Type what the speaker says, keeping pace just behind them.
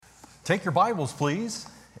Take your Bibles, please,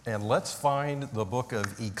 and let's find the book of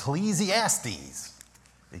Ecclesiastes.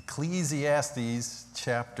 Ecclesiastes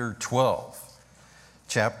chapter 12.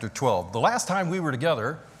 Chapter 12. The last time we were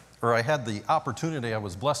together, or I had the opportunity, I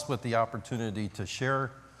was blessed with the opportunity to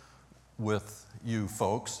share with you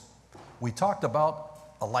folks, we talked about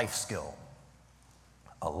a life skill.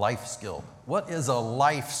 A life skill. What is a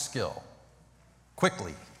life skill?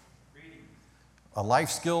 Quickly. A life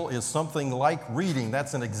skill is something like reading.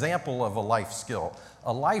 That's an example of a life skill.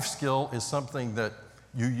 A life skill is something that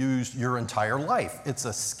you use your entire life. It's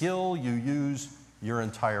a skill you use your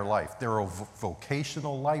entire life. There are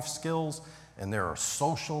vocational life skills, and there are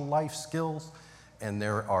social life skills, and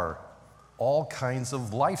there are all kinds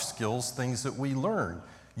of life skills, things that we learn.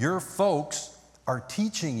 Your folks are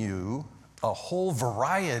teaching you a whole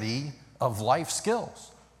variety of life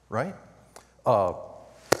skills, right?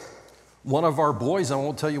 One of our boys, I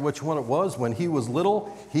won't tell you which one it was, when he was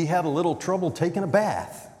little, he had a little trouble taking a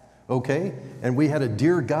bath, okay? And we had a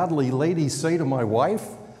dear godly lady say to my wife,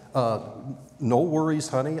 no worries,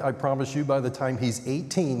 honey, I promise you by the time he's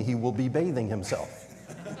 18, he will be bathing himself,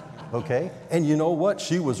 okay? And you know what?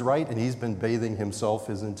 She was right, and he's been bathing himself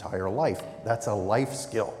his entire life. That's a life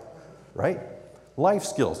skill, right? Life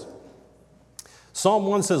skills. Psalm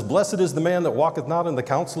 1 says, "Blessed is the man that walketh not in the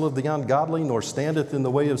counsel of the ungodly, nor standeth in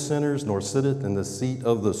the way of sinners, nor sitteth in the seat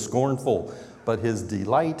of the scornful. But his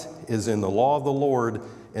delight is in the law of the Lord,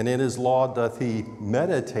 and in his law doth he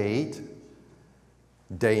meditate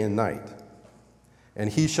day and night. And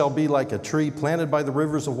he shall be like a tree planted by the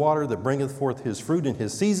rivers of water, that bringeth forth his fruit in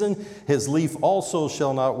his season. His leaf also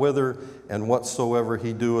shall not wither, and whatsoever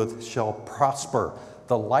he doeth shall prosper."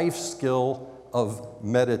 The life skill of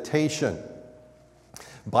meditation.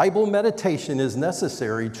 Bible meditation is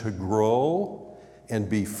necessary to grow and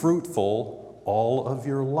be fruitful all of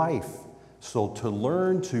your life. So to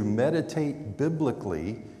learn to meditate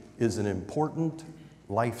biblically is an important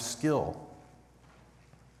life skill.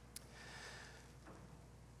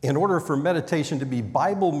 In order for meditation to be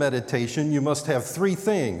Bible meditation, you must have three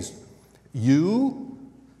things: you,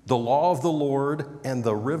 the law of the Lord, and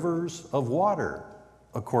the rivers of water,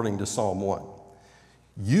 according to Psalm 1.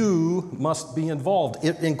 You must be involved.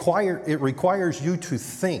 It requires you to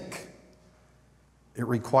think. It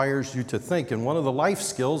requires you to think. And one of the life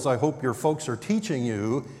skills I hope your folks are teaching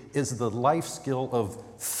you is the life skill of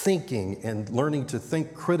thinking and learning to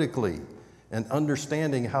think critically and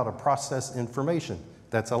understanding how to process information.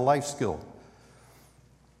 That's a life skill.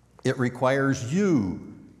 It requires you.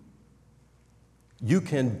 You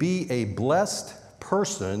can be a blessed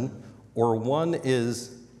person, or one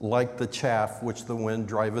is like the chaff which the wind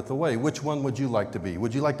driveth away. Which one would you like to be?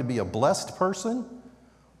 Would you like to be a blessed person,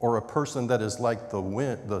 or a person that is like the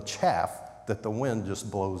wind, the chaff that the wind just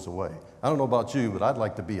blows away? I don't know about you, but I'd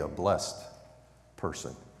like to be a blessed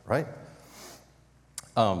person, right?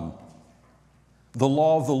 The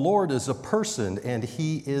law of the Lord is a person, and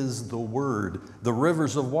he is the Word. The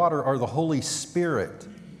rivers of water are the Holy Spirit.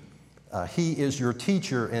 He is your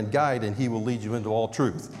teacher and guide, and he will lead you into all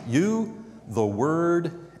truth. You, the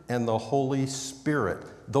Word, and the Holy Spirit.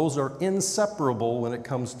 Those are inseparable when it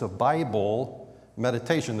comes to Bible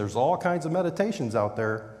meditation. There's all kinds of meditations out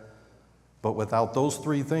there, but without those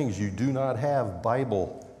three things, you do not have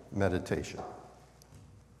Bible meditation.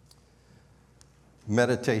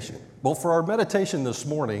 Meditation. Well, for our meditation this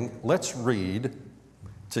morning, let's read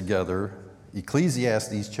together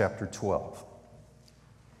Ecclesiastes chapter 12.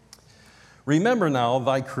 "Remember now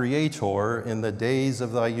thy Creator in the days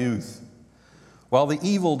of thy youth, while the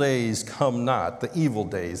evil days come not," the evil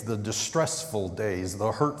days, the distressful days,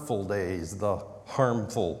 the hurtful days, the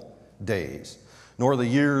harmful days, "nor the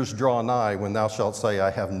years draw nigh when thou shalt say, I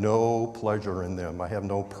have no pleasure in them, I have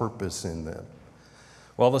no purpose in them.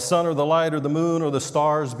 While the sun or the light or the moon or the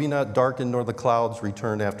stars be not darkened, nor the clouds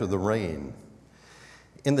return after the rain.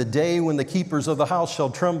 In the day when the keepers of the house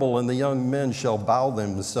shall tremble, and the young men shall bow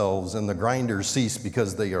themselves, and the grinders cease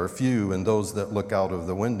because they are few, and those that look out of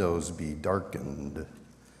the windows be darkened.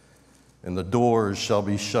 And the doors shall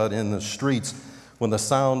be shut in the streets when the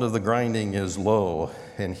sound of the grinding is low,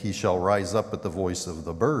 and he shall rise up at the voice of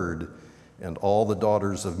the bird, and all the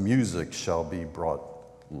daughters of music shall be brought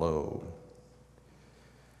low.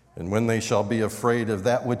 And when they shall be afraid of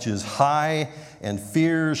that which is high, and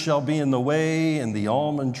fear shall be in the way, and the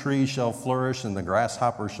almond tree shall flourish, and the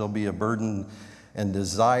grasshopper shall be a burden, and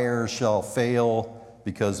desire shall fail,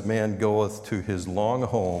 because man goeth to his long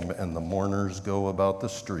home, and the mourners go about the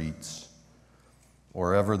streets.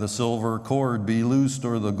 Or ever the silver cord be loosed,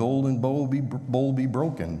 or the golden bowl be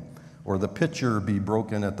broken, or the pitcher be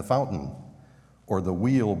broken at the fountain, or the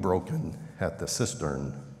wheel broken at the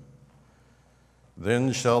cistern.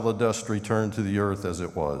 Then shall the dust return to the earth as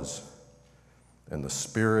it was, and the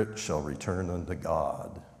spirit shall return unto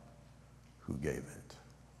God who gave it.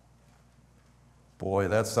 Boy,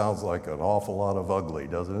 that sounds like an awful lot of ugly,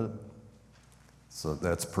 doesn't it? So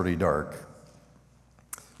that's pretty dark.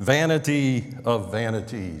 Vanity of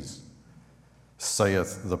vanities,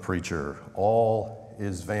 saith the preacher. All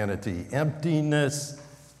is vanity. Emptiness,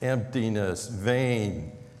 emptiness,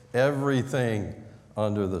 vain. Everything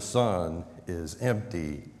under the sun is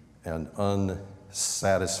empty and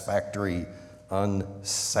unsatisfactory,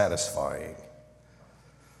 unsatisfying.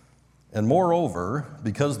 And moreover,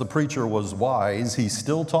 because the preacher was wise, he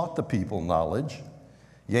still taught the people knowledge.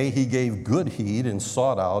 Yea, he gave good heed and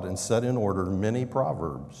sought out and set in order many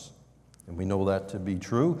proverbs. And we know that to be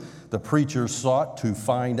true. The preacher sought to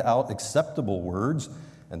find out acceptable words,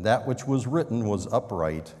 and that which was written was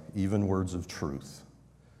upright, even words of truth.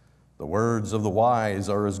 The words of the wise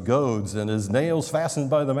are as goads and as nails fastened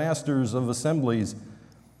by the masters of assemblies,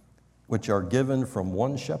 which are given from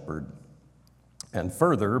one shepherd. And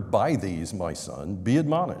further, by these, my son, be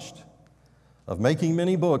admonished. Of making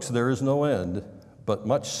many books there is no end, but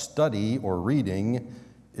much study or reading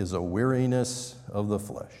is a weariness of the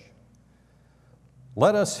flesh.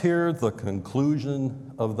 Let us hear the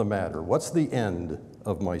conclusion of the matter. What's the end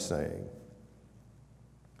of my saying?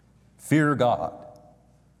 Fear God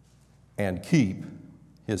and keep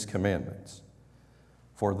his commandments,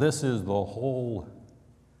 for this is the whole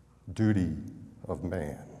duty of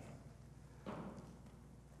man.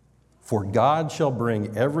 For God shall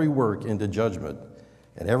bring every work into judgment,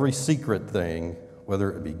 and every secret thing,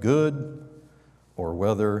 whether it be good or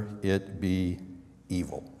whether it be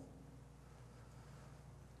evil.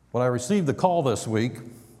 When I received the call this week,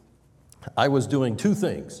 I was doing two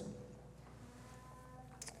things.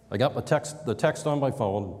 I got the text on my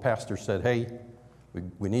phone. The pastor said, hey,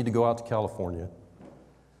 we need to go out to California.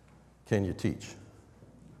 Can you teach?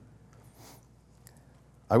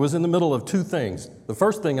 I was in the middle of two things. The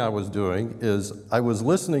first thing I was doing is I was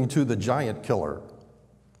listening to The Giant Killer.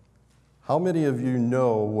 How many of you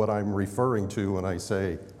know what I'm referring to when I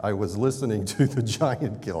say I was listening to The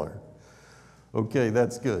Giant Killer? Okay,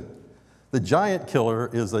 that's good. The Giant Killer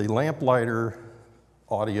is a lamplighter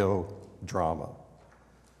audio drama.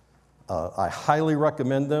 I highly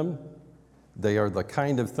recommend them. They are the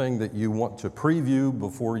kind of thing that you want to preview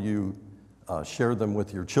before you share them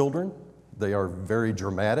with your children. They are very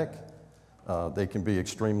dramatic. They can be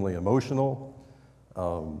extremely emotional.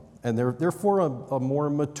 And they're for a more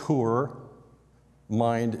mature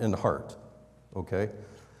mind and heart, okay?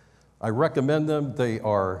 I recommend them. They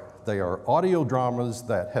are audio dramas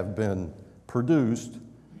that have been produced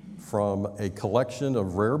from a collection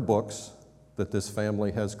of rare books that this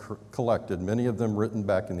family has collected, many of them written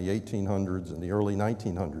back in the 1800s and the early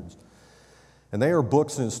 1900s. And they are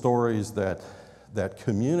books and stories that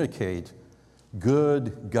communicate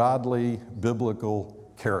good, godly,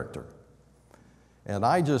 biblical character. And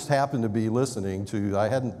I just happened to be listening to, I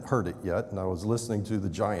hadn't heard it yet, and I was listening to The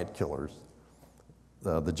Giant Killer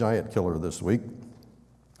this week.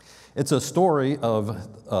 It's a story of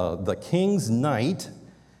the king's knight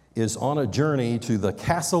is on a journey to the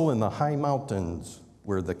castle in the high mountains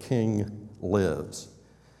where the king lives.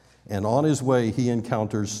 And on his way, he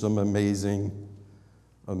encounters some amazing,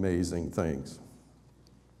 amazing things.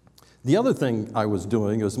 The other thing I was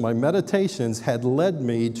doing is my meditations had led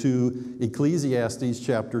me to Ecclesiastes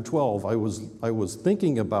chapter 12. I was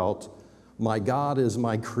thinking about my God is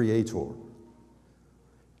my creator.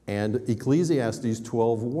 And Ecclesiastes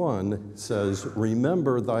 12:1 says,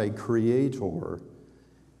 remember thy creator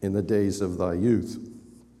in the days of thy youth.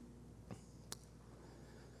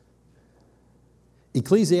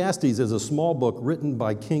 Ecclesiastes is a small book written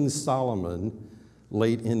by King Solomon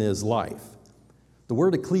late in his life. The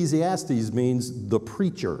word Ecclesiastes means the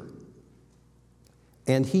preacher.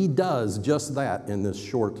 And he does just that in this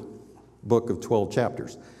short book of 12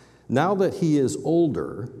 chapters. Now that he is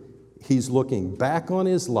older, he's looking back on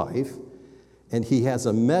his life, and he has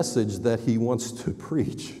a message that he wants to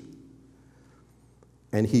preach.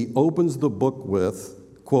 And he opens the book with,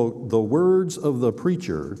 quote, the words of the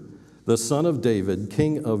preacher, the son of David,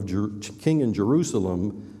 king in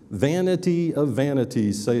Jerusalem, vanity of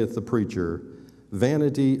vanities, saith the preacher,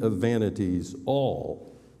 vanity of vanities,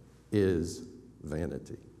 all is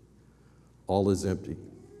vanity. All is empty.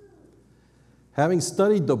 Having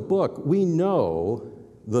studied the book, we know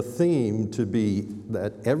the theme to be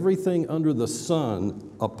that everything under the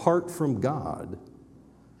sun, apart from God,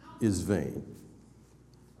 is vain.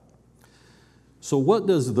 So what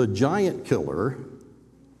does The Giant Killer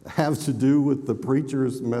have to do with the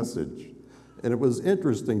preacher's message? And it was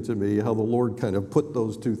interesting to me how the Lord kind of put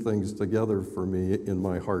those two things together for me in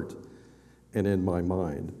my heart and in my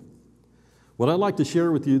mind. What I'd like to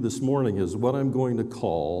share with you this morning is what I'm going to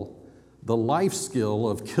call the life skill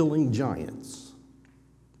of killing giants.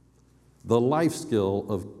 The life skill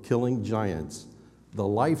of killing giants. The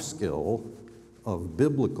life skill of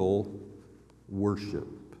biblical worship.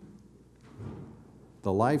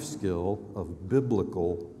 The life skill of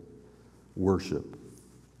biblical worship.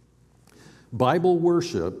 Bible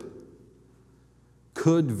worship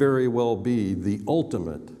could very well be the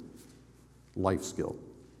ultimate life skill.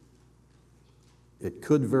 It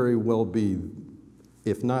could very well be,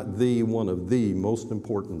 if not the one of the most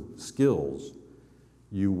important skills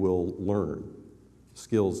you will learn,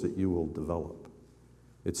 skills that you will develop.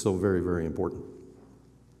 It's so very, very important.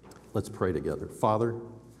 Let's pray together. Father,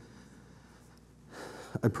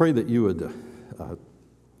 I pray that you would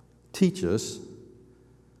teach us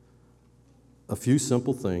a few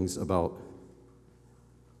simple things about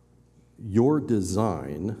your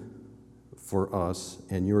design for us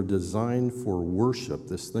and your design for worship,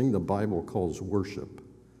 this thing the Bible calls worship.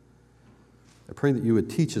 I pray that you would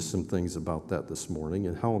teach us some things about that this morning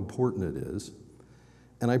and how important it is.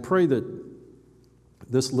 And I pray that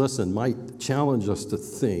this lesson might challenge us to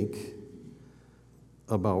think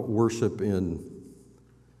about worship in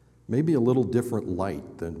maybe a little different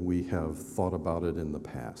light than we have thought about it in the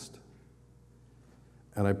past.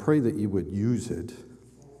 And I pray that you would use it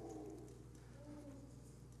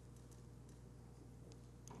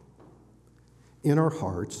in our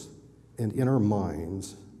hearts and in our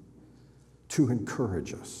minds to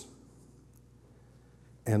encourage us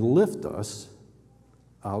and lift us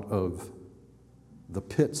out of the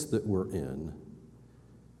pits that we're in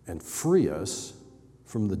and free us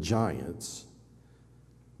from the giants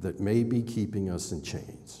that may be keeping us in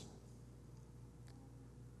chains.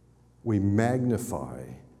 We magnify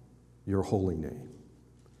your holy name,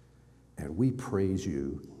 and we praise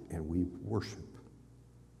you, and we worship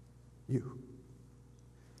you.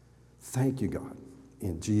 Thank you, God.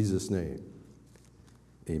 In Jesus' name,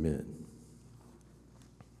 amen.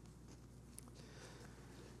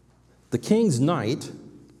 The king's knight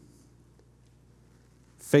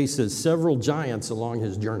faces several giants along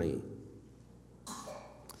his journey.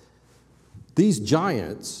 These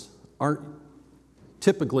giants aren't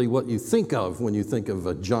typically what you think of when you think of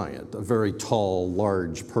a giant, a very tall,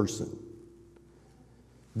 large person.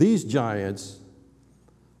 These giants,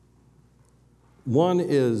 one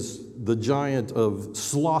is the giant of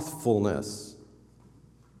slothfulness.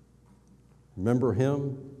 Remember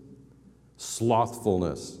him?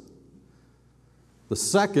 Slothfulness. The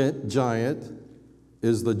second giant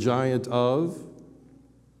is the giant of,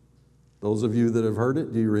 those of you that have heard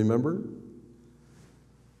it, do you remember?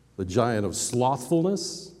 The giant of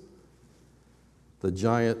slothfulness, the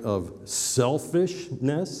giant of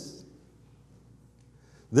selfishness.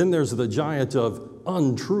 Then there's the giant of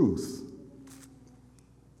untruth.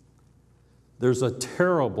 There's a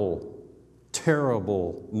terrible,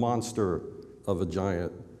 terrible monster of a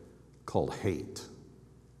giant called hate.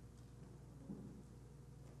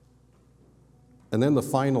 And then the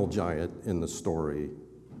final giant in the story,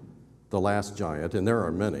 the last giant, and there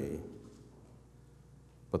are many,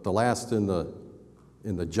 but the last in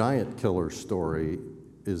the giant killer story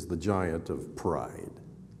is the giant of pride.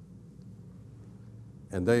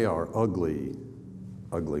 And they are ugly,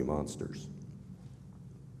 ugly monsters.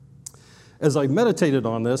 As I meditated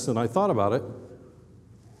on this and I thought about it,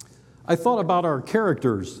 I thought about our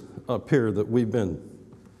characters up here that we've been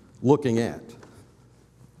looking at.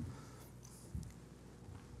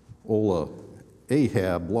 Old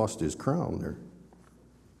Ahab lost his crown there.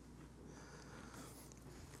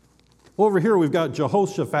 Over here we've got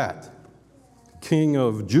Jehoshaphat, king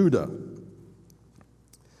of Judah.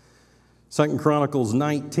 2 Chronicles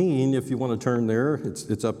 19, if you want to turn there,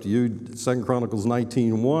 it's up to you. 2 Chronicles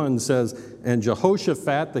 19:1 says, "And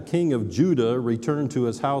Jehoshaphat, the king of Judah, returned to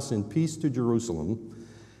his house in peace to Jerusalem.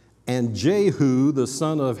 And Jehu, the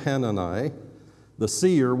son of Hanani, the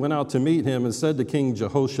seer, went out to meet him and said to King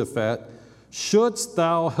Jehoshaphat, Shouldst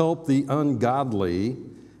thou help the ungodly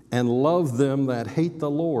and love them that hate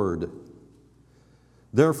the Lord?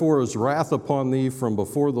 Therefore is wrath upon thee from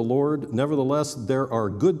before the Lord. Nevertheless, there are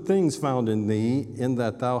good things found in thee, in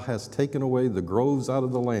that thou hast taken away the groves out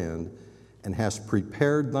of the land, and hast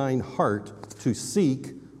prepared thine heart to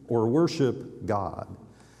seek or worship God."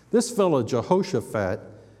 This fellow Jehoshaphat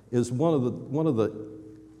is one of the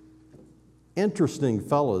interesting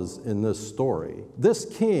fellows in this story. This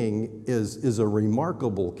king is a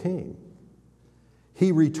remarkable king.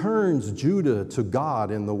 He returns Judah to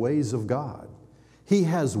God in the ways of God. He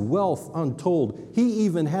has wealth untold. He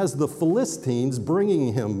even has the Philistines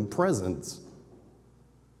bringing him presents.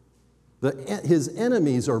 His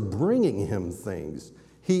enemies are bringing him things.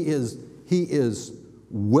 He is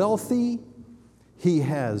wealthy. He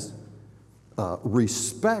has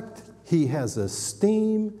respect. He has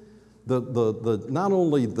esteem. Not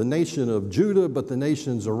only the nation of Judah, but the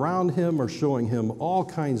nations around him are showing him all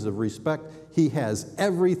kinds of respect. He has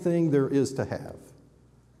everything there is to have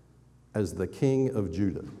as the king of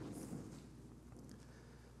Judah.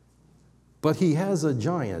 But he has a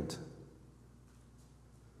giant.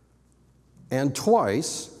 And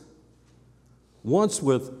twice, once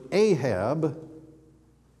with Ahab,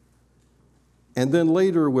 and then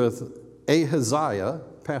later with Ahaziah,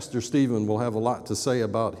 Pastor Stephen will have a lot to say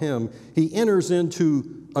about him, he enters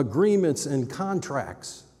into agreements and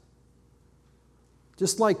contracts.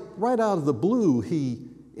 Just like right out of the blue, he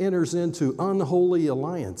enters into unholy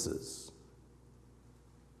alliances.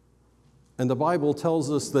 And the Bible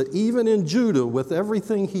tells us that even in Judah, with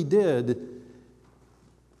everything he didn't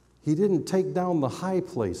take down the high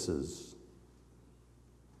places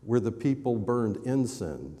where the people burned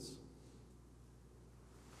incense.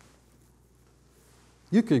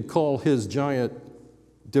 You could call his giant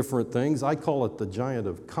different things. I call it the giant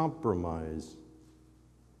of compromise.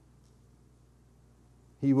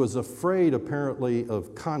 He was afraid, apparently,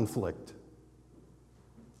 of conflict.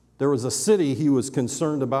 There was a city he was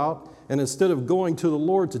concerned about, and instead of going to the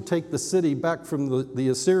Lord to take the city back from the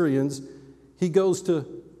Assyrians, he goes to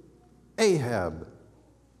Ahab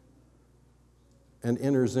and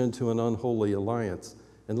enters into an unholy alliance.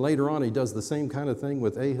 And later on, he does the same kind of thing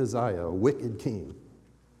with Ahaziah, a wicked king.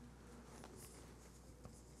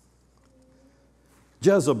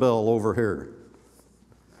 Jezebel over here.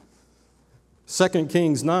 2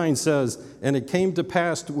 Kings 9 says, "And it came to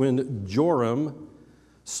pass when Joram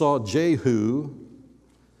saw Jehu,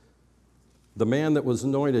 the man that was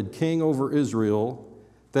anointed king over Israel,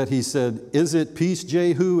 that he said, 'Is it peace,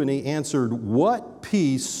 Jehu?' And he answered, 'What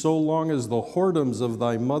peace, so long as the whoredoms of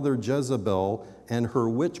thy mother Jezebel and her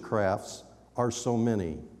witchcrafts are so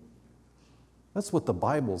many.'" That's what the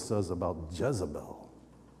Bible says about Jezebel.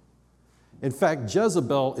 In fact,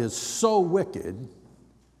 Jezebel is so wicked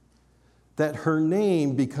that her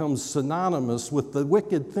name becomes synonymous with the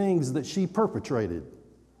wicked things that she perpetrated.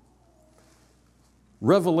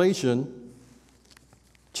 Revelation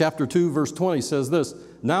chapter 2, verse 20 says this,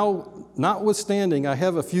 "Now, notwithstanding, I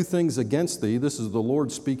have a few things against thee," this is the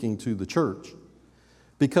Lord speaking to the church,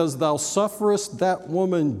 "because thou sufferest that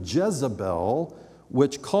woman Jezebel,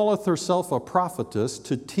 which calleth herself a prophetess,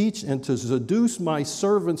 to teach and to seduce my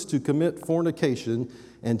servants to commit fornication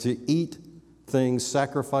and to eat things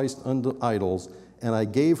sacrificed unto idols. And I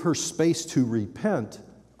gave her space to repent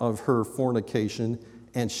of her fornication,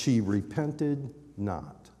 and she repented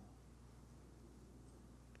not."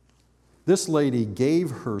 This lady gave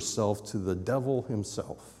herself to the devil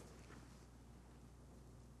himself.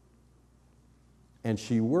 And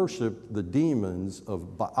she worshiped the demons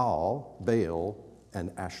of Baal, and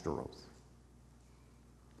Ashtaroth.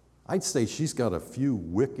 I'd say she's got a few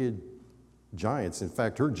wicked giants. In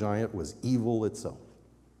fact, her giant was evil itself.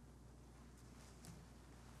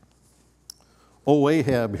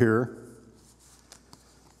 Ahab here,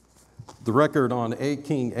 the record on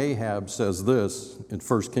King Ahab says this in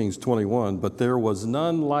 1 Kings 21, "But there was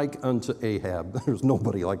none like unto Ahab." There's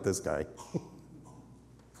nobody like this guy.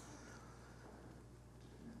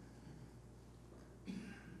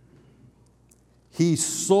 "He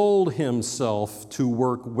sold himself to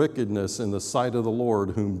work wickedness in the sight of the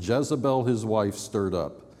Lord, whom Jezebel his wife stirred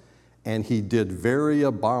up. And he did very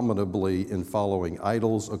abominably in following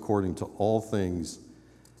idols according to all things,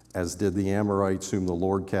 as did the Amorites whom the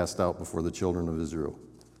Lord cast out before the children of Israel."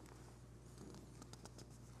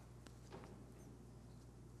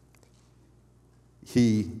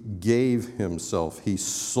 He gave himself, he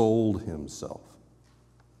sold himself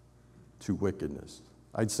to wickedness.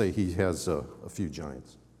 I'd say he has a few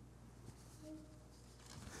giants.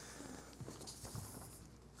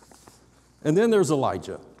 And then there's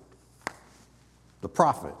Elijah, the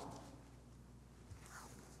prophet.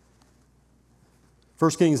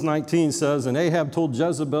 1 Kings 19 says, "And Ahab told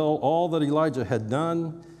Jezebel all that Elijah had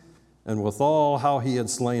done, and withal how he had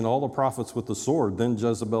slain all the prophets with the sword. Then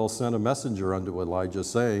Jezebel sent a messenger unto Elijah,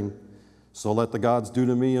 saying, So let the gods do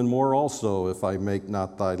to me and more also, if I make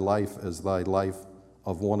not thy life as thy life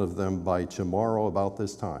of one of them by tomorrow about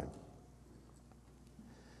this time."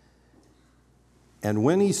 And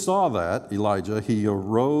when he saw that, Elijah, he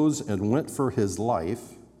arose and went for his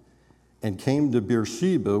life, and came to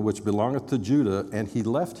Beersheba, which belongeth to Judah, and he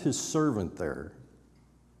left his servant there.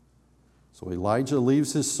 So Elijah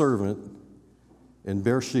leaves his servant in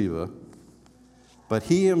Beersheba, but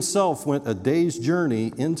he himself went a day's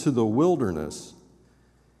journey into the wilderness,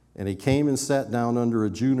 and he came and sat down under a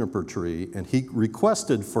juniper tree, and he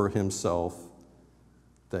requested for himself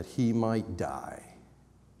that he might die,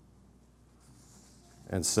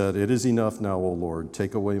 and said, "It is enough now, O Lord,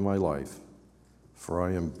 take away my life, for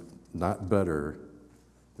I am not better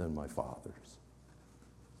than my fathers."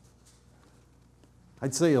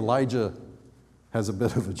 I'd say Elijah has a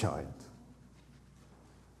bit of a giant.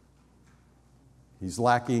 He's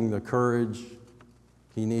lacking the courage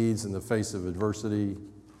he needs in the face of adversity,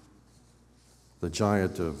 the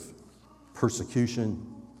giant of persecution,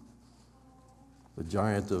 the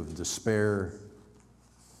giant of despair.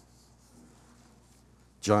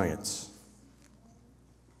 Giants.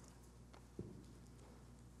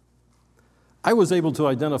 I was able to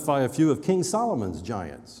identify a few of King Solomon's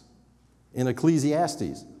giants in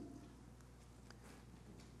Ecclesiastes.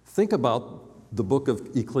 Think about the book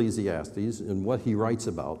of Ecclesiastes and what he writes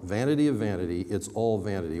about. Vanity of vanity, it's all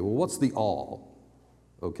vanity. Well, what's the all?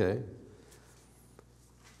 Okay?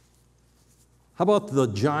 How about the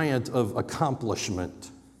giant of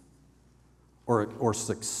accomplishment or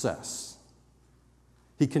success?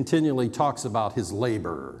 He continually talks about his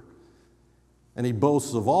labor, and he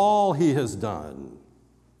boasts of all he has done.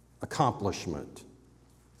 Accomplishment,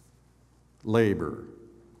 labor,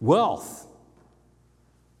 wealth.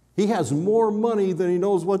 He has more money than he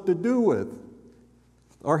knows what to do with.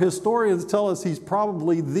 Our historians tell us he's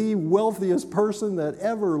probably the wealthiest person that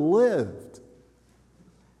ever lived.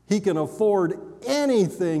 He can afford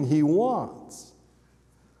anything he wants.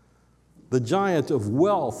 The giant of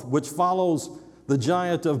wealth, which follows the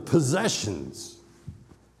giant of possessions.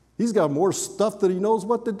 He's got more stuff that he knows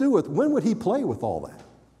what to do with. When would he play with all that?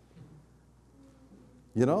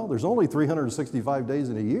 You know, there's only 365 days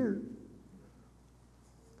in a year.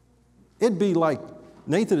 It'd be like,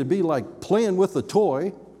 Nathan, it'd be like playing with a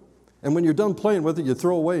toy, and when you're done playing with it, you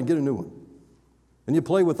throw it away and get a new one. And you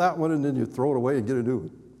play with that one, and then you throw it away and get a new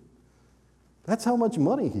one. That's how much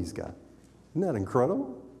money he's got. Isn't that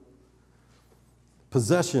incredible?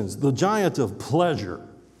 Possessions, the giant of pleasure.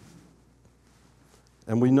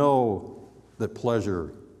 And we know that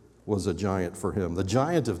pleasure was a giant for him. The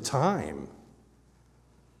giant of time.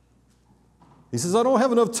 He says, I don't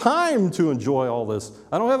have enough time to enjoy all this.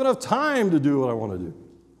 I don't have enough time to do what I want to do.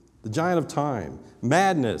 The giant of time,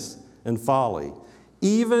 madness and folly.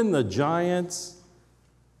 Even the giants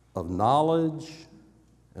of knowledge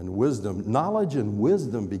and wisdom. Knowledge and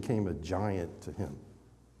wisdom became a giant to him.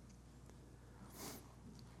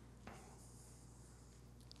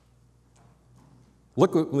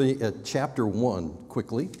 Look with me at chapter 1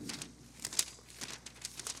 quickly.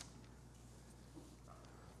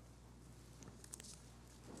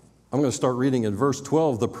 I'm going to start reading in verse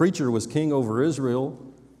 12. The preacher was king over Israel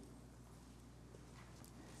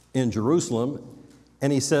in Jerusalem,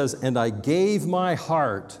 and he says, and I gave my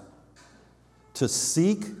heart to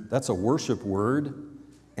seek, that's a worship word,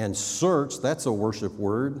 and search, that's a worship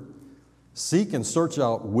word. Seek and search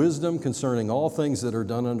out wisdom concerning all things that are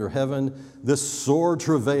done under heaven. This sore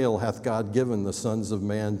travail hath God given the sons of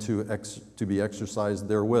man to be exercised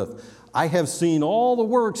therewith. I have seen all the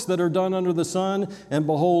works that are done under the sun, and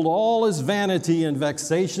behold, all is vanity and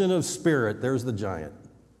vexation of spirit. There's the giant.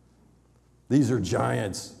 These are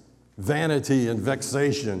giants. Vanity and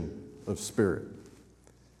vexation of spirit.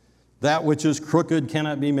 That which is crooked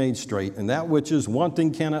cannot be made straight, and that which is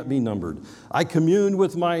wanting cannot be numbered. I communed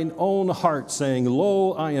with mine own heart, saying,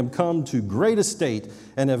 Lo, I am come to great estate,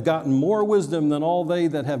 and have gotten more wisdom than all they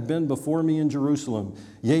that have been before me in Jerusalem.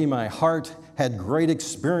 Yea, my heart had great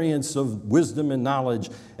experience of wisdom and knowledge,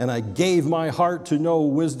 and I gave my heart to know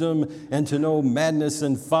wisdom and to know madness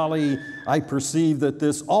and folly. I perceive that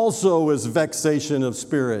this also is vexation of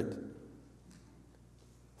spirit.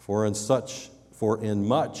 For in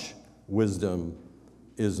much wisdom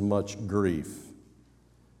is much grief,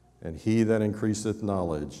 and he that increaseth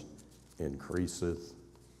knowledge increaseth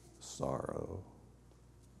sorrow.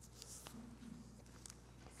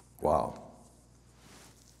 Wow.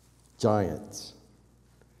 Giants.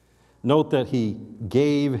 Note that he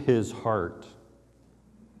gave his heart,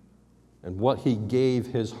 and what he gave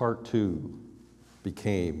his heart to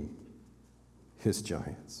became his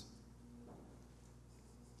giants.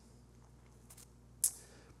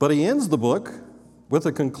 But he ends the book with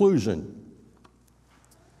a conclusion.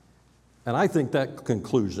 And I think that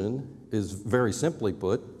conclusion is, very simply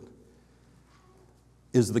put,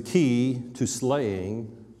 is the key to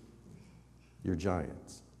slaying your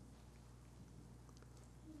giants.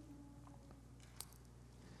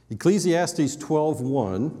 Ecclesiastes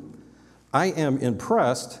 12:1, I am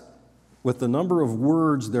impressed with the number of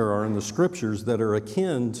words there are in the scriptures that are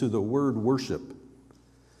akin to the word worship.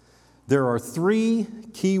 There are 3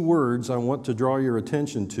 key words I want to draw your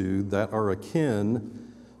attention to that are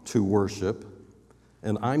akin to worship,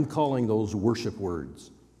 and I'm calling those worship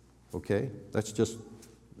words. Okay? That's just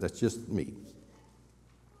me.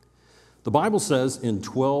 The Bible says in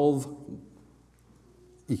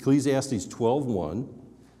Ecclesiastes 12:1,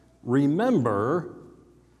 remember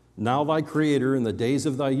now thy Creator in the days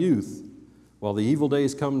of thy youth, while the evil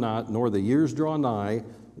days come not, nor the years draw nigh,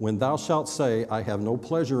 when thou shalt say, I have no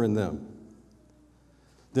pleasure in them.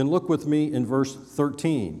 Then look with me in verse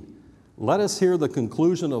 13. Let us hear the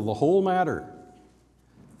conclusion of the whole matter.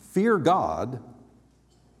 Fear God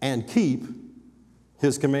and keep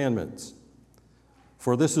his commandments,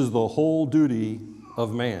 for this is the whole duty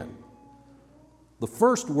of man. The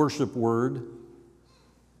first worship word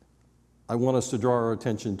I want us to draw our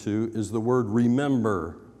attention to is the word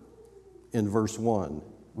remember in verse 1.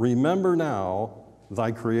 Remember now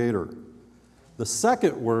thy Creator. The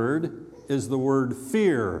second word is the word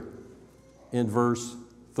fear in verse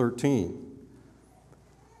 13.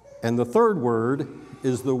 And the third word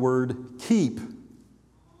is the word keep.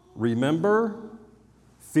 Remember,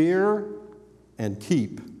 fear, and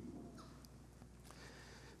keep.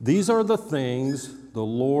 These are the things the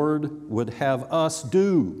Lord would have us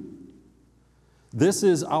do. This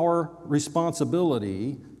is our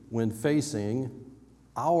responsibility when facing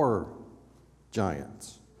our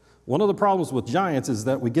giants. One of the problems with giants is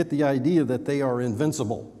that we get the idea that they are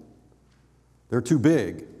invincible. They're too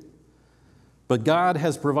big. But God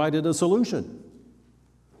has provided a solution.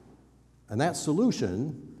 And that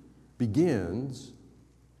solution begins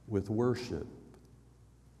with worship.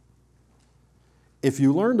 If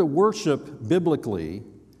you learn to worship biblically,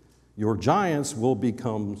 your giants will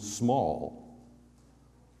become small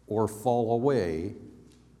or fall away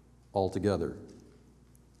altogether.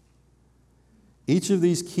 Each of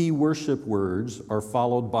these key worship words are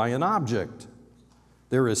followed by an object.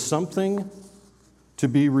 There is something to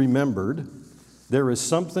be remembered, there is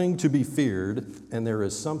something to be feared, and there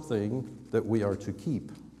is something that we are to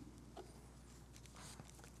keep.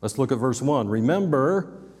 Let's look at verse 1.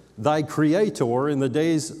 Remember thy Creator in the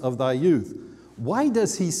days of thy youth. Why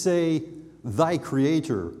does he say thy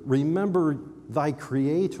Creator? Remember thy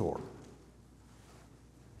Creator.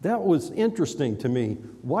 That was interesting to me.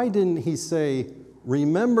 Why didn't he say,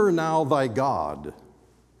 remember now thy God?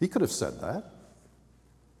 He could have said that,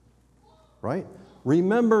 right?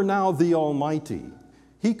 Remember now the Almighty.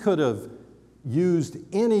 He could have used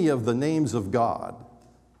any of the names of God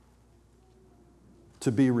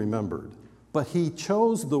to be remembered, but he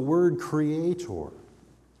chose the word Creator.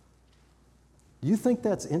 Do you think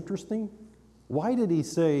that's interesting? Why did he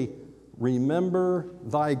say, remember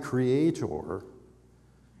thy Creator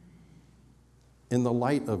in the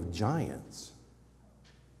light of giants?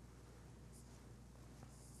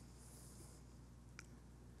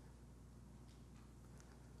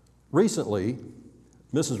 Recently,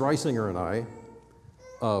 Mrs. Reisinger and I,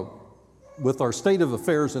 with our state of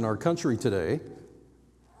affairs in our country today,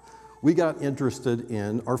 we got interested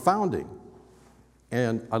in our founding.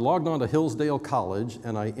 And I logged on to Hillsdale College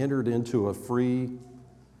and I entered into a free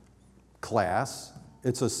class.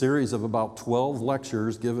 It's a series of about 12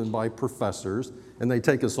 lectures given by professors, and they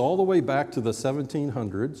take us all the way back to the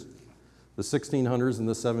 1700s, the 1600s and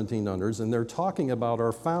the 1700s, and they're talking about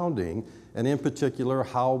our founding, and in particular,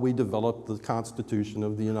 how we developed the Constitution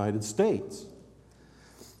of the United States.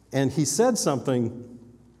 And he said something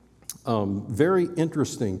very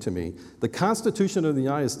interesting to me. The Constitution of the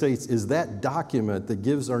United States is that document that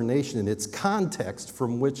gives our nation its context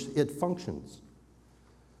from which it functions.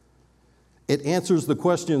 It answers the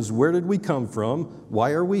questions, where did we come from,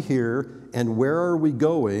 why are we here, and where are we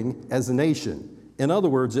going as a nation? In other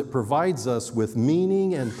words, it provides us with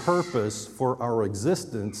meaning and purpose for our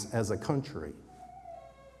existence as a country.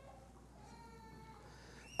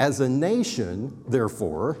 As a nation,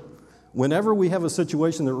 therefore, whenever we have a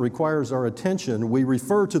situation that requires our attention, we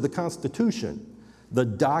refer to the Constitution, the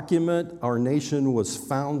document our nation was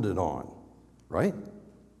founded on, right?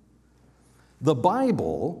 The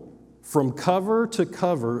Bible, from cover to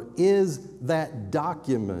cover, is that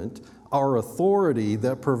document, our authority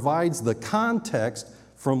that provides the context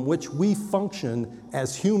from which we function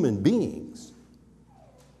as human beings,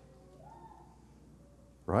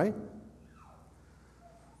 right?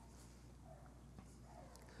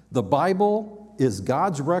 The Bible is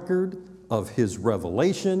God's record of his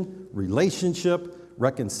revelation, relationship,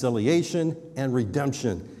 reconciliation, and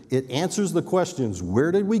redemption. It answers the questions,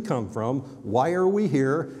 where did we come from, why are we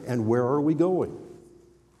here, and where are we going?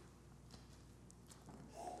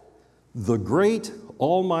 The great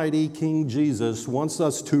Almighty King Jesus wants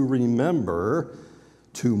us to remember,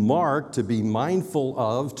 to mark, to be mindful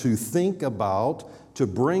of, to think about, to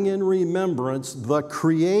bring in remembrance the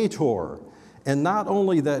Creator. And not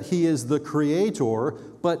only that He is the Creator,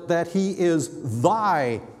 but that He is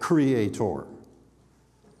thy Creator.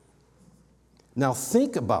 Now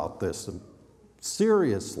think about this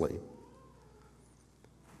seriously.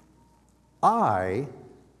 I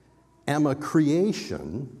am a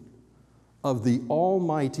creation of the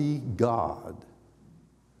Almighty God.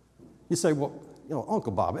 You say, well,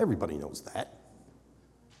 Uncle Bob, everybody knows that.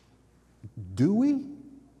 Do we?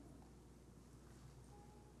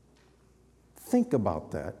 Think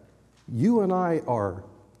about that. You and I are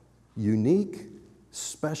unique,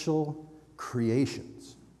 special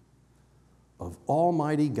creations of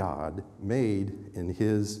Almighty God made in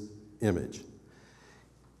His image.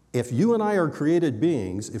 If you and I are created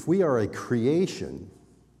beings, if we are a creation,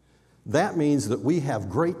 that means that we have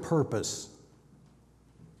great purpose.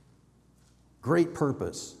 Great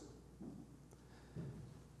purpose.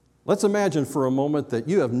 Let's imagine for a moment that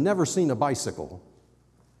you have never seen a bicycle,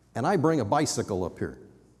 and I bring a bicycle up here,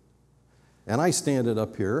 and I stand it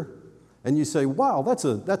up here, and you say, wow, that's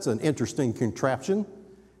an interesting contraption.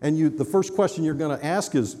 And the first question you're going to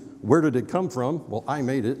ask is, where did it come from? Well, I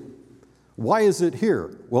made it. Why is it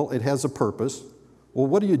here? Well, it has a purpose. Well,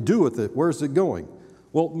 what do you do with it? Where's it going?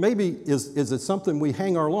 Well, maybe is it something we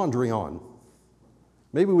hang our laundry on?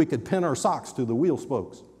 Maybe we could pin our socks to the wheel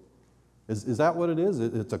spokes. Is that what it is?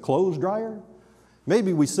 It's a clothes dryer?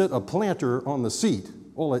 Maybe we sit a planter on the seat.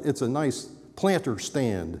 Well, it's a nice planter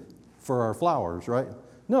stand for our flowers, right?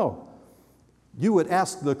 No. You would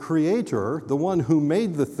ask the Creator, the one who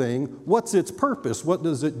made the thing, what's its purpose? What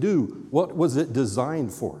does it do? What was it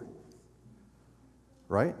designed for?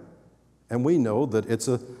 Right? And we know that it's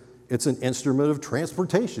an instrument of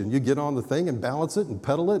transportation. You get on the thing and balance it and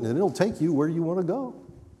pedal it, and it'll take you where you want to go.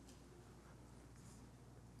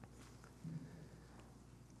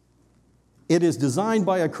 It is designed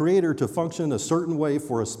by a creator to function a certain way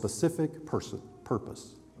for a specific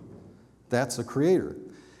purpose. That's a creator.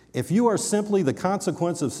 If you are simply the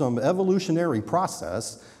consequence of some evolutionary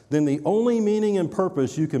process, then the only meaning and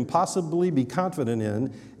purpose you can possibly be confident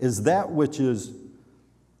in is that which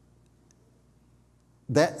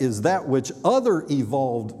other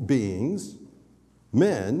evolved beings,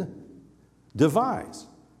 men, devise.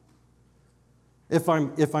 If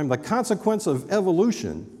I'm the consequence of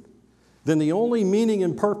evolution, then the only meaning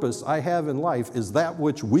and purpose I have in life is that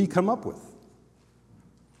which we come up with.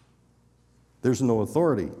 There's no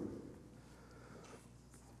authority.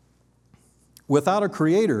 Without a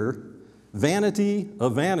creator, vanity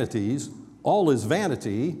of vanities, all is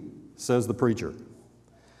vanity, says the preacher.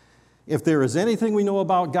 If there is anything we know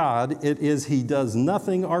about God, it is He does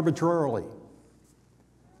nothing arbitrarily.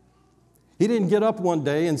 He didn't get up one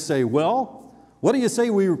day and say, well, what do you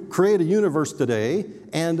say we create a universe today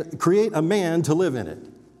and create a man to live in it?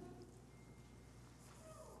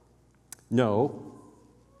 No.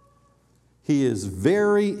 He is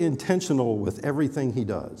very intentional with everything He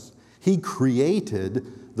does. He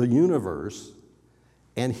created the universe,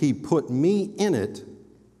 and He put me in it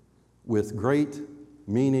with great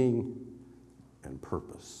meaning and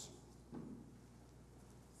purpose.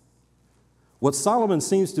 What Solomon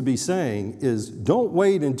seems to be saying is, don't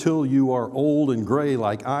wait until you are old and gray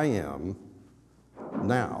like I am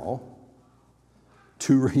now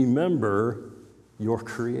to remember your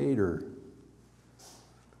Creator.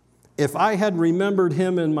 If I had remembered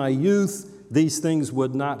Him in my youth, these things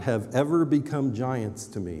would not have ever become giants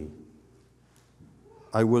to me.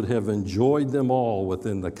 I would have enjoyed them all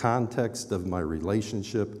within the context of my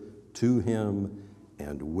relationship to Him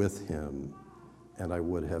and with Him, and I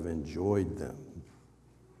would have enjoyed them.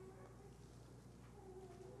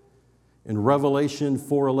 In Revelation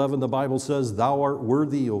 4:11, the Bible says, "Thou art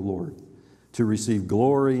worthy, O Lord, to receive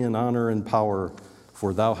glory and honor and power,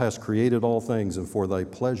 for Thou hast created all things, and for Thy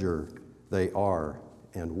pleasure they are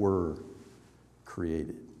and were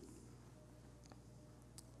created."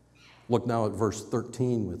 Look now at verse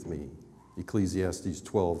 13 with me, Ecclesiastes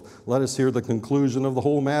 12. Let us hear the conclusion of the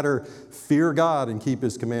whole matter. Fear God and keep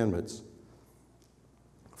His commandments,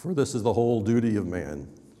 for this is the whole duty of man.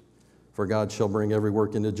 For God shall bring every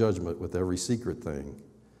work into judgment with every secret thing,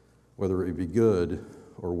 whether it be good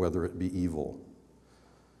or whether it be evil.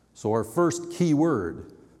 So our first key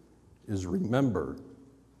word is remember,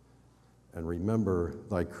 and remember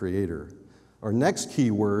thy Creator. Our next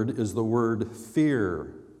key word is the word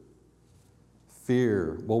fear.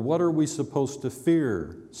 Fear. Well, what are we supposed to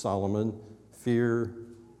fear, Solomon? Fear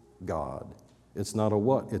God. It's not a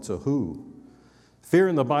what, it's a who. Fear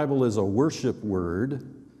in the Bible is a worship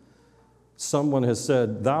word. Someone has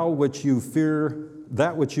said, that which you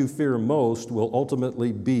fear most will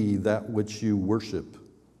ultimately be that which you worship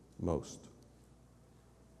most.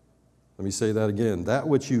 Let me say that again. That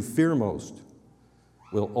which you fear most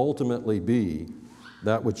will ultimately be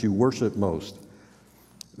that which you worship most.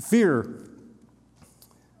 Fear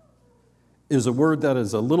is a word that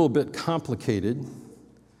is a little bit complicated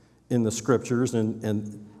in the Scriptures,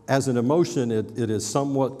 and as an emotion, it is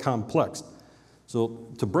somewhat complex. So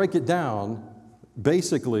to break it down,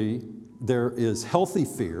 basically, there is healthy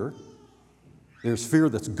fear, there's fear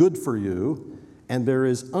that's good for you, and there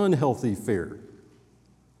is unhealthy fear.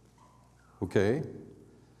 Okay?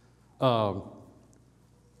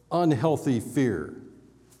 Unhealthy fear.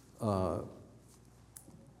 Have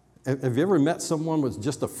you ever met someone who's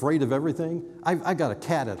just afraid of everything? I got a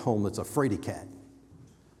cat at home that's a fraidy cat.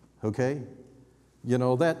 Okay? You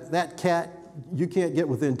know, that cat, you can't get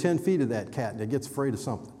within 10 feet of that cat and it gets afraid of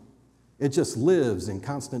something. It just lives in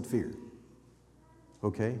constant fear.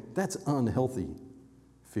 Okay? That's unhealthy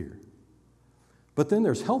fear. But then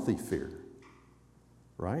there's healthy fear,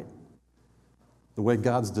 right? The way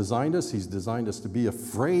God's designed us, He's designed us to be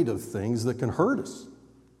afraid of things that can hurt us.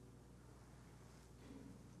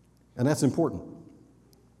 And that's important.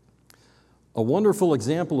 A wonderful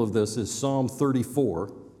example of this is Psalm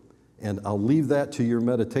 34, and I'll leave that to your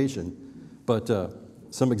meditation. But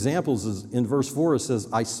some examples is in verse 4, it says,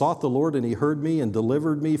 I sought the Lord and He heard me and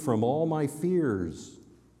delivered me from all my fears.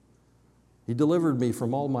 He delivered me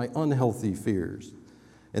from all my unhealthy fears.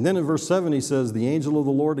 And then in verse 7 he says, the angel of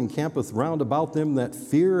the Lord encampeth round about them that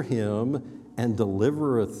fear Him and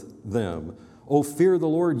delivereth them. O fear the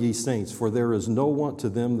Lord, ye saints, for there is no want to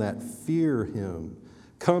them that fear Him.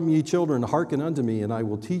 Come, ye children, hearken unto me, and I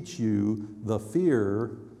will teach you the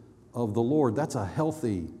fear of the Lord. That's a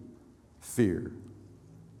healthy fear.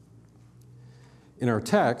 In our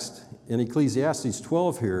text, in Ecclesiastes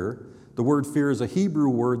 12 here, the word fear is a Hebrew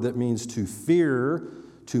word that means to fear,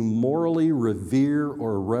 to morally revere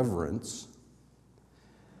or reverence.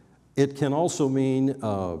 It can also mean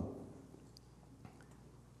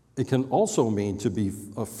to be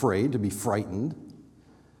afraid, to be frightened,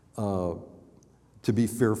 to be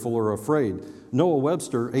fearful or afraid. Noah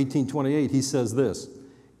Webster, 1828, he says this,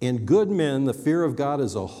 in good men the fear of God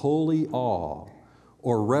is a holy awe,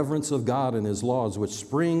 or reverence of God and His laws, which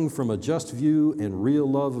spring from a just view and real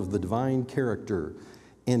love of the divine character.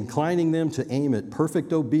 Inclining them to aim at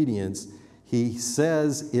perfect obedience, he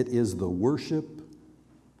says it is the worship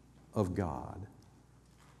of God.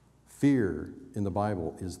 Fear in the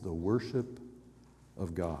Bible is the worship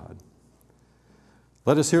of God.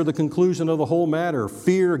 Let us hear the conclusion of the whole matter.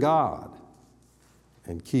 Fear God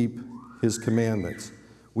and keep His commandments.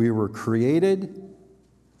 We were created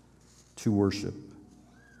to worship.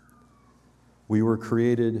 We were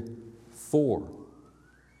created for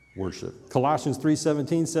worship. Colossians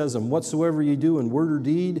 3:17 says, and whatsoever ye do in word or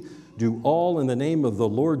deed, do all in the name of the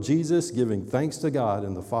Lord Jesus, giving thanks to God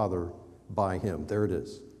and the Father by Him. There it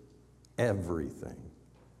is. Everything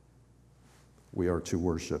we are to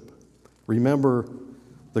worship. Remember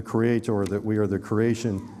the Creator, that we are the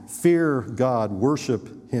creation. Fear God,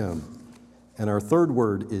 worship Him. And our third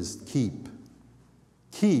word is keep.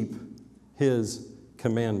 Keep His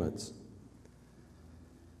commandments.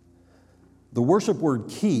 The worship word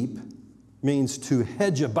keep means to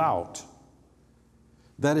hedge about.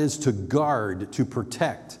 That is to guard, to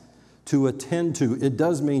protect, to attend to. It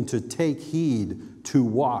does mean to take heed, to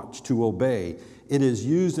watch, to obey. It is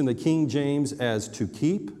used in the King James as to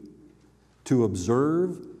keep, to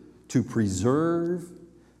observe, to preserve,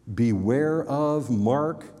 beware of,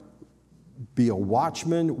 mark, be a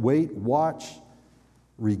watchman, wait, watch,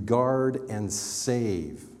 regard, and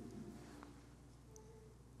save.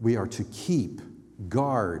 We are to keep,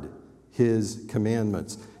 guard His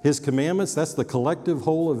commandments. His commandments, that's the collective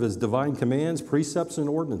whole of His divine commands, precepts, and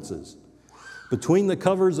ordinances. Between the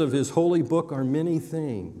covers of His holy book are many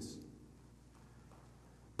things,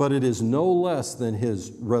 but it is no less than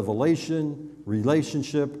His revelation,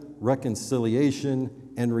 relationship, reconciliation,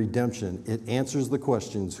 and redemption. It answers the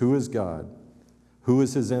questions, who is God? Who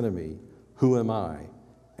is His enemy? Who am I?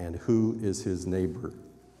 And who is His neighbor?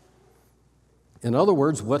 In other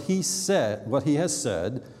words, what He has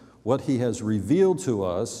said, what He has revealed to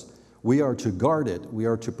us, we are to guard it, we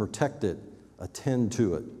are to protect it, attend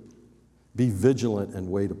to it, be vigilant and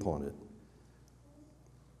wait upon it.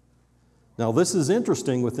 Now, this is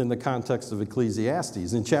interesting within the context of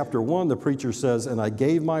Ecclesiastes. In chapter 1, the preacher says, and I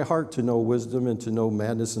gave my heart to know wisdom and to know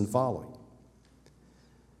madness and folly.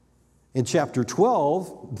 In chapter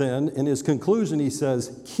 12, then, in his conclusion, he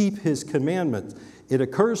says, keep his commandments. It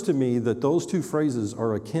occurs to me that those two phrases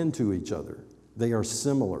are akin to each other. They are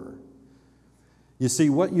similar. You see,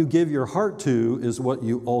 what you give your heart to is what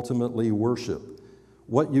you ultimately worship.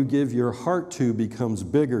 What you give your heart to becomes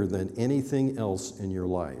bigger than anything else in your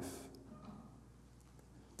life.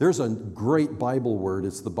 There's a great Bible word.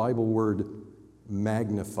 It's the Bible word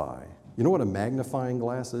magnify. You know what a magnifying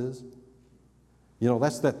glass is? You know,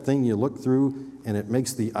 that's that thing you look through and it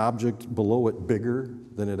makes the object below it bigger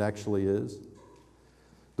than it actually is.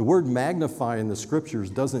 The word magnify in the scriptures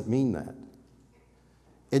doesn't mean that.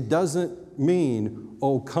 It doesn't mean,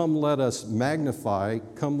 oh, come let us magnify,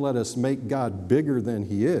 come let us make God bigger than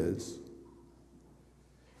he is.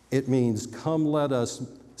 It means, come let us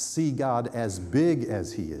see God as big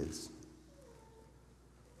as he is.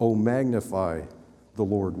 Oh, magnify the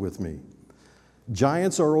Lord with me.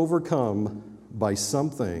 Giants are overcome by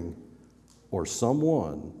something or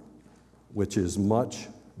someone which is much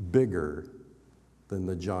bigger than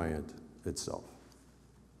the giant itself.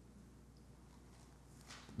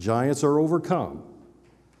 Giants are overcome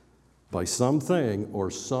by something or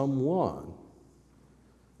someone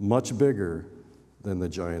much bigger than the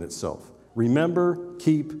giant itself. Remember,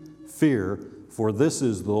 keep fear, for this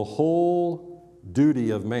is the whole duty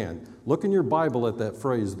of man. Look in your Bible at that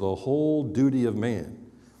phrase, the whole duty of man.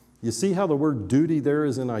 You see how the word duty there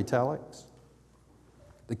is in italics?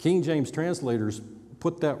 The King James translators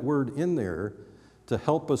put that word in there to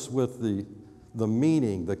help us with the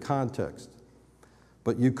meaning, the context.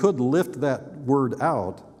 But you could lift that word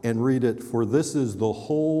out and read it, for this is the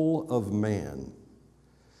whole of man.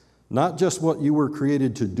 Not just what you were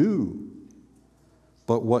created to do,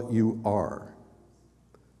 but what you are.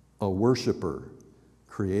 A worshiper,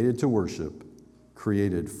 created to worship,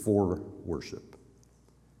 created for worship.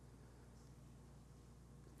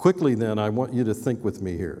 Quickly then, I want you to think with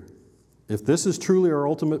me here. If this is truly our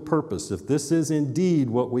ultimate purpose, if this is indeed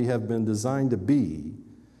what we have been designed to be,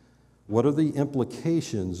 what are the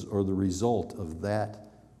implications or the result of that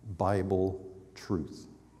Bible truth?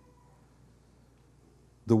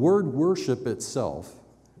 The word worship itself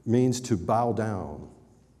means to bow down,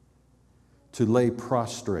 to lay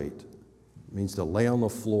prostrate. It means to lay on the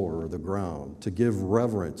floor or the ground, to give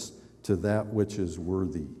reverence to that which is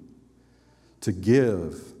worthy, to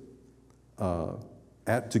give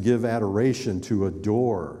adoration, to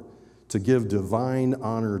adore, to give divine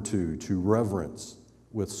honor to reverence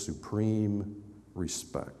with supreme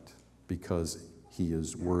respect because he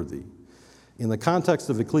is worthy. In the context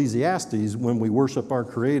of Ecclesiastes, when we worship our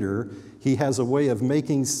Creator, he has a way of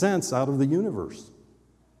making sense out of the universe.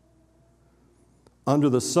 Under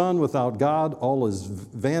the sun, without God, all is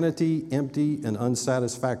vanity, empty, and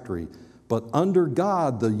unsatisfactory. But under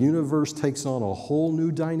God, the universe takes on a whole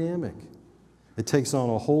new dynamic. It takes on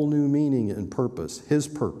a whole new meaning and purpose, his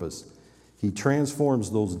purpose. He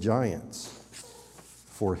transforms those giants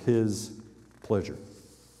for his pleasure.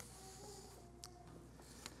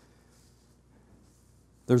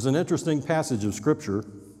 There's an interesting passage of Scripture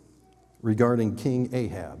regarding King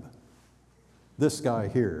Ahab. This guy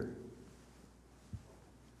here,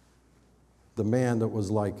 the man that was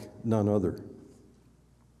like none other.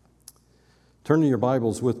 Turn in your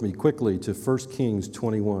Bibles with me quickly to 1 Kings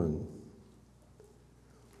 21.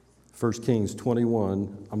 1 Kings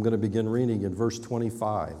 21, I'm going to begin reading in verse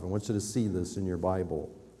 25. I want you to see this in your Bible.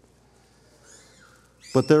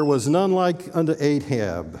 But there was none like unto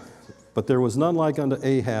Ahab,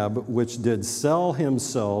 which did sell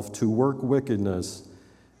himself to work wickedness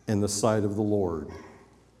in the sight of the Lord.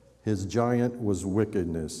 His giant was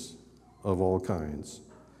wickedness of all kinds,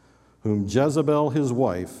 whom Jezebel his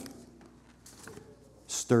wife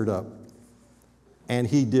stirred up. And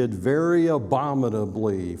he did very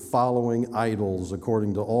abominably, following idols,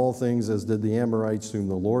 according to all things as did the Amorites, whom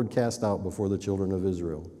the Lord cast out before the children of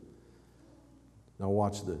Israel. Now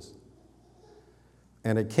watch this.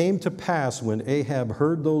 And it came to pass when Ahab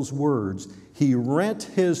heard those words, he rent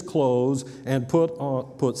his clothes and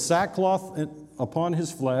put sackcloth upon his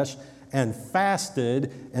flesh and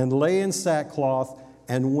fasted and lay in sackcloth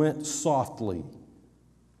and went softly.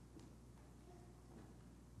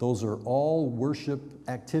 Those are all worship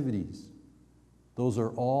activities. Those are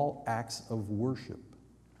all acts of worship.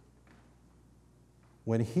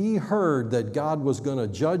 When he heard that God was going to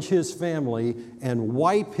judge his family and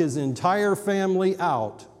wipe his entire family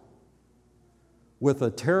out with a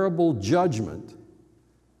terrible judgment,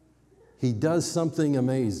 he does something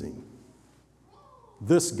amazing.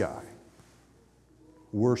 This guy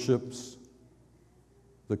worships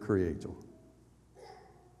the Creator.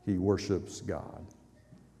 He worships God.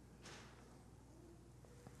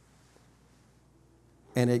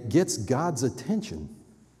 and it gets God's attention.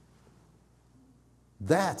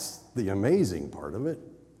 That's the amazing part of it.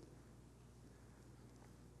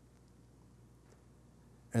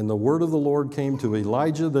 And the word of the Lord came to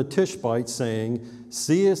Elijah the Tishbite, saying,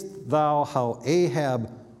 Seest thou how Ahab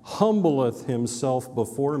humbleth himself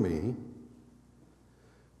before me?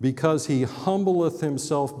 Because he humbleth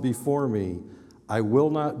himself before me, I will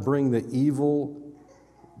not bring the evil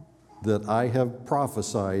that I have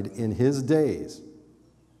prophesied in his days,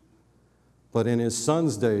 but in his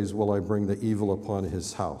son's days will I bring the evil upon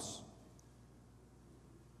his house.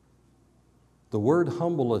 The word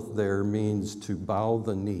humbleth there means to bow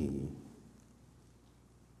the knee.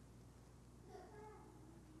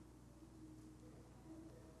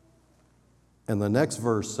 And the next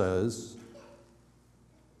verse says,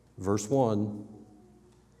 verse 1,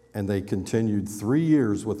 and they continued 3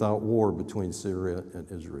 years without war between Syria and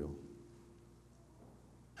Israel.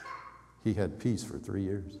 He had peace for 3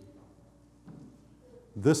 years.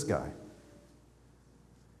 This guy.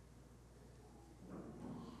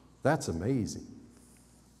 That's amazing.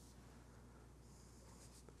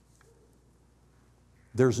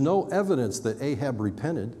 There's no evidence that Ahab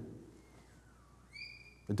repented.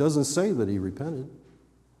 It doesn't say that he repented.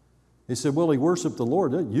 He said, well, he worshiped the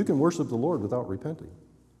Lord. You can worship the Lord without repenting.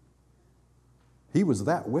 He was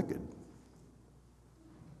that wicked.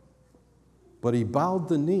 But he bowed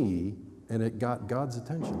the knee, and it got God's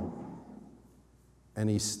attention. And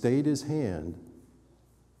he stayed his hand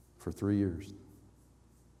for 3 years.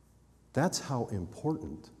 That's how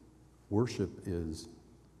important worship is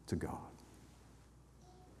to God.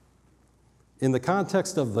 In the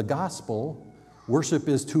context of the gospel, worship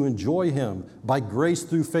is to enjoy Him. By grace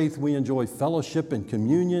through faith, we enjoy fellowship and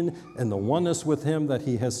communion and the oneness with Him that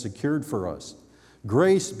He has secured for us.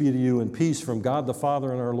 Grace be to you and peace from God the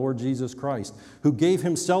Father and our Lord Jesus Christ, who gave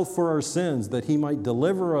Himself for our sins that He might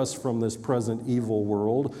deliver us from this present evil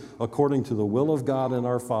world, according to the will of God and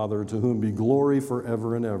our Father, to whom be glory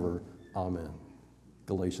forever and ever. Amen.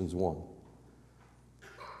 Galatians 1.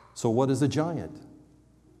 So what is a giant?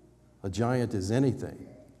 A giant is anything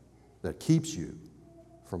that keeps you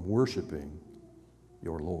from worshiping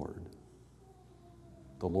your Lord,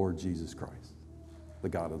 the Lord Jesus Christ, the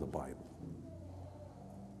God of the Bible.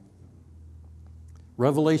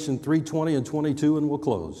 Revelation 3:20 and 22, and we'll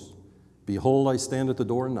close. Behold, I stand at the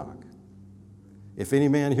door and knock. If any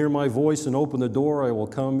man hear my voice and open the door, I will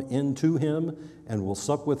come in to him and will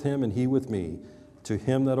sup with him and he with me. To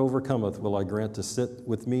him that overcometh will I grant to sit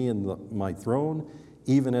with me in my throne,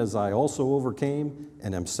 even as I also overcame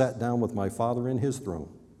and am sat down with my Father in his throne.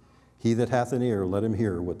 He that hath an ear, let him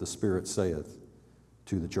hear what the Spirit saith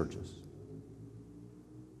to the churches.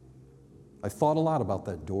 I thought a lot about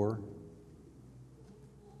that door.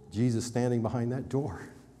 Jesus standing behind that door.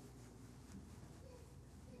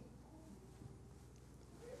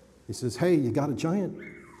 He says, hey, you got a giant?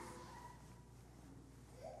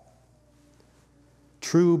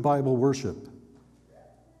 True Bible worship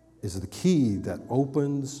is the key that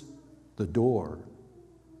opens the door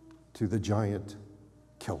to the giant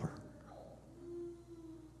killer.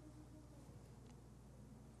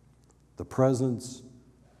 The presence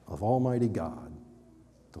of Almighty God,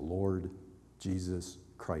 the Lord Jesus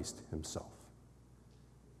Christ Himself.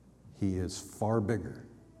 He is far bigger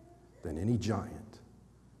than any giant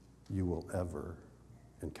you will ever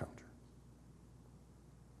encounter.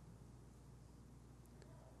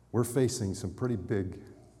 We're facing some pretty big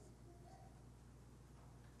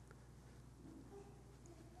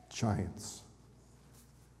giants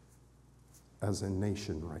as a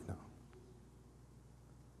nation right now.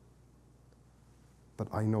 But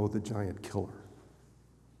I know the giant killer.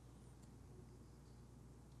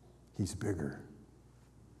 He's bigger.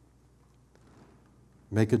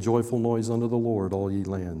 Make a joyful noise unto the Lord, all ye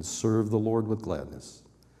lands. Serve the Lord with gladness.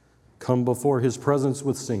 Come before His presence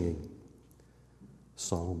with singing.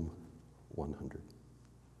 Psalm 100.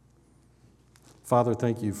 Father,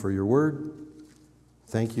 thank you for your word.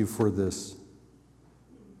 Thank you for this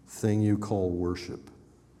thing you call worship.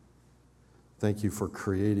 Thank you for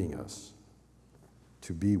creating us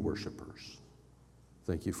to be worshipers.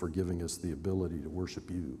 Thank you for giving us the ability to worship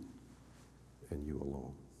you and you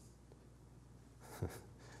alone.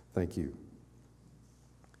 Thank you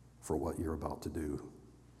for what you're about to do.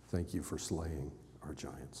 Thank you for slaying our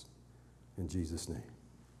giants. In Jesus' name,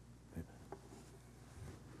 amen.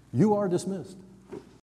 You are dismissed.